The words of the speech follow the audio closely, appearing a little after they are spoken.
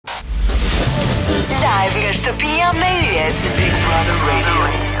Live nga shtëpia me yjet. Big Brother Radio.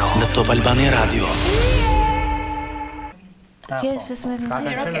 Në Top Albania Radio. Ka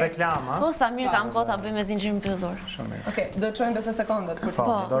qenë reklama. Po sa mirë kam kohë ta bëj me zinxhir mbyllur. Okej, do të çojmë besë sekondat kur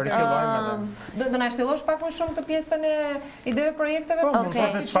Po, do rifillojmë edhe. Do na shtillosh pak më shumë të pjesën e ideve projekteve? Po,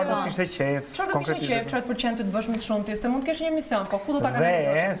 çfarë do të kishte qejf? Çfarë do të kishte qejf? Çfarë përqend ty të bësh më shumë ti? Se mund të kesh një emision, po ku do ta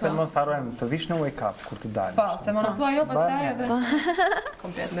kanalizosh? Se mos harrojmë të vish në wake up kur të dalë. Po, se më na thua ajo pastaj edhe.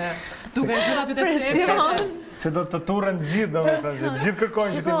 Komplet në duke zënë aty te presion. Se do të turren të gjithë, domethënë, të gjithë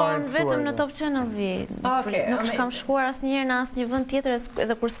kërkojnë që ti marrin ftuar. Vetëm në Top Channel vi. Nuk kam shkuar asnjëherë në asnjë vend tjetër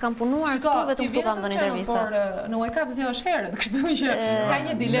edhe kur s'kam punuar këtu, vetëm këtu kam dhënë intervista. Por në wake up zgjohesh herët, kështu që ka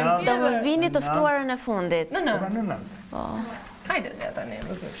një dilemë tjetër. Do më vini të ftuarën e fundit. Në 9. Po. Hajde tani,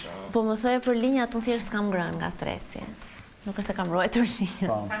 mos e shumë. Po më thoje për linjat unë thjesht kam ngrënë nga stresi. Nuk është se kam ruajtur linjën.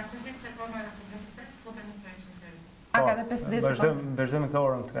 A ka dhe 50 sekonda? Vazhdojmë këtë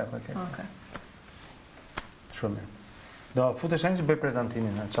orën të këtë. Okej. Shumë mirë. Do futesh që bëj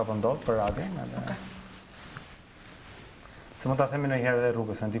prezantimin e çfarë ndodh për radion, edhe. Se mund ta themi në herë dhe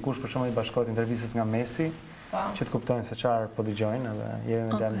rrugës, se dikush për shembull I bashkohet intervistës nga Mesi, që të kuptojnë se çfarë po dëgjojnë, edhe jemi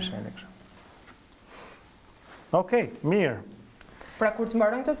me Deamishel kështu. Okej, mirë. Pra kur të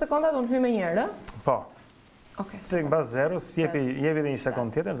mbarojnë këto sekondat, unë hyj më një herë? Po. Okej. Se mbas zeros, jepi edhe një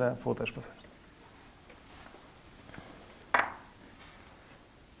sekondë tjetër dhe futesh pastaj.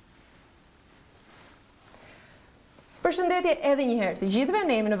 Përshëndetje edhe një herë të gjithëve,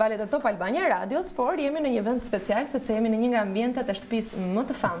 ne jemi në valët e Top Albania Radios, por jemi në një vend special sepse jemi në një nga ambientet e shtëpisë më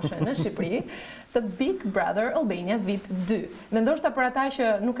të famshme në Shqipëri, të Big Brother Albania VIP 2. Dhe ndoshta për ata që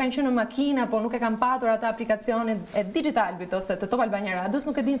nuk kanë qenë në makina, po nuk e kanë patur ata aplikacionin e Digitalbit ose të Top Albania Radios,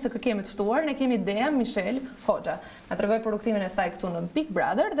 nuk e dinë se kë kemi të ftuar, ne kemi Deamishel Hoxha. Na tregoi për rrugtimin e saj këtu në Big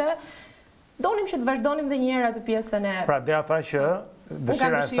Brother dhe donim që të vazhdonim edhe një herë atë pjesën e. Pra Dea tha që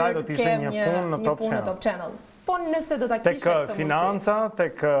dëshira e saj do të ishte një punë në Top Channel. Po nëse do ta kishe këtë mundësi. Tek financa,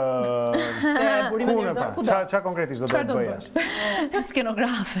 tek burime njerëzore, kudo. Çfarë konkretisht do të bëj?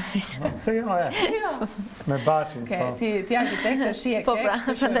 Skenografe. Pse jo, me Baçin. Okej, ti arkitekt, shi e ke. Po pra,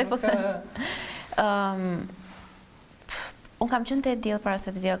 prandaj po them. Unë kam qenë te diell para se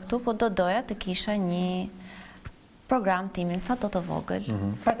të vija këtu, po doja të kisha një program timin sa do të vogël.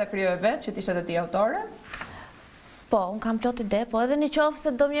 Pra ta krijoje vetë, që t'ishe dhe ti autore? Po, unë kam plot ide, po edhe në qoftë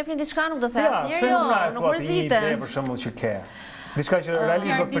se do më jepni diçka, nuk do thej asnjëherë jo, nuk mërzitem. Ide për shembull që ke. Diçka që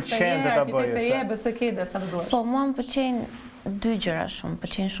realisht do të pëlqente ta bëje. Besoj ke ide sa të duash. Po, mua më pëlqejnë dy gjëra shumë.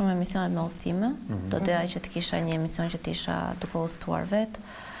 Pëlqejnë shumë emisionet me udhëtime. Do doja që të kisha një emision që të isha duke udhëtuar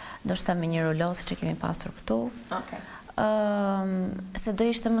vetë, ndoshta me një rolo siç e kemi pasur këtu. Okej. Se do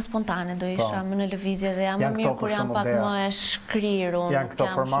ishte më spontane, do isha më në lëvizje dhe jam më mirë kur jam pak më e shkrirur. Janë këto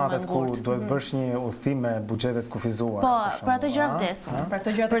formatet ku duhet bësh një udhëtim me buxhete të kufizuar. Po, për ato gjëra vdesun.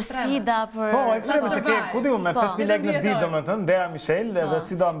 Për sfida, për. Po, ekstreme se ke, ku diun me 5000 lekë në ditë domethënë, Deamishel, edhe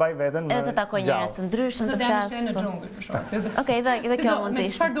si do mbaj veten. Edhe të takoj njerëz të ndryshëm të flas. Në xhungël për shkak. Okej, dhe kjo mund të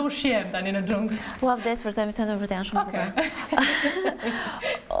ishte. Çfarë do ushqiem tani në xhungël? Ua vdes për këtë emision vërtet janë shumë bukur.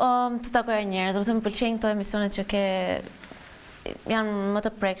 Të takoja njerëz, do të më pëlqejnë këto emisionet që ke janë më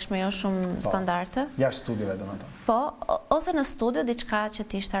të prekshme, jo shumë standarde. Jashtë studiove domethënë. Po, ose në studio diçka që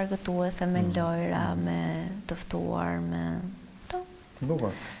ti ishte argëtuese me lojra, me të ftuar, me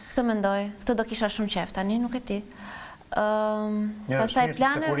bukur. Këtë mendoj, këtë do kisha shumë qejf tani, nuk e di. Pastaj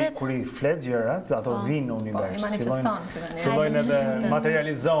planeve kur I flet gjërat, ato vinë në univers, fillojnë edhe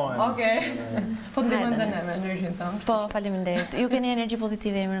materializohen. Okej. Po ndihmojmë edhe ne me energjinë tonë. Po, faleminderit. Ju keni energji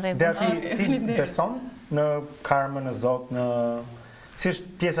pozitive, jemi në rregull. Dhe ti beson në karmën, në Zot, në si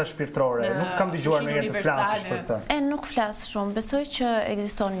është pjesa shpirtërore? Nuk kam dëgjuar ndonjëherë të flasësh për këtë. Nuk flas shumë, besoj që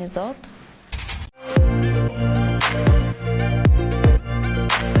ekziston një Zot.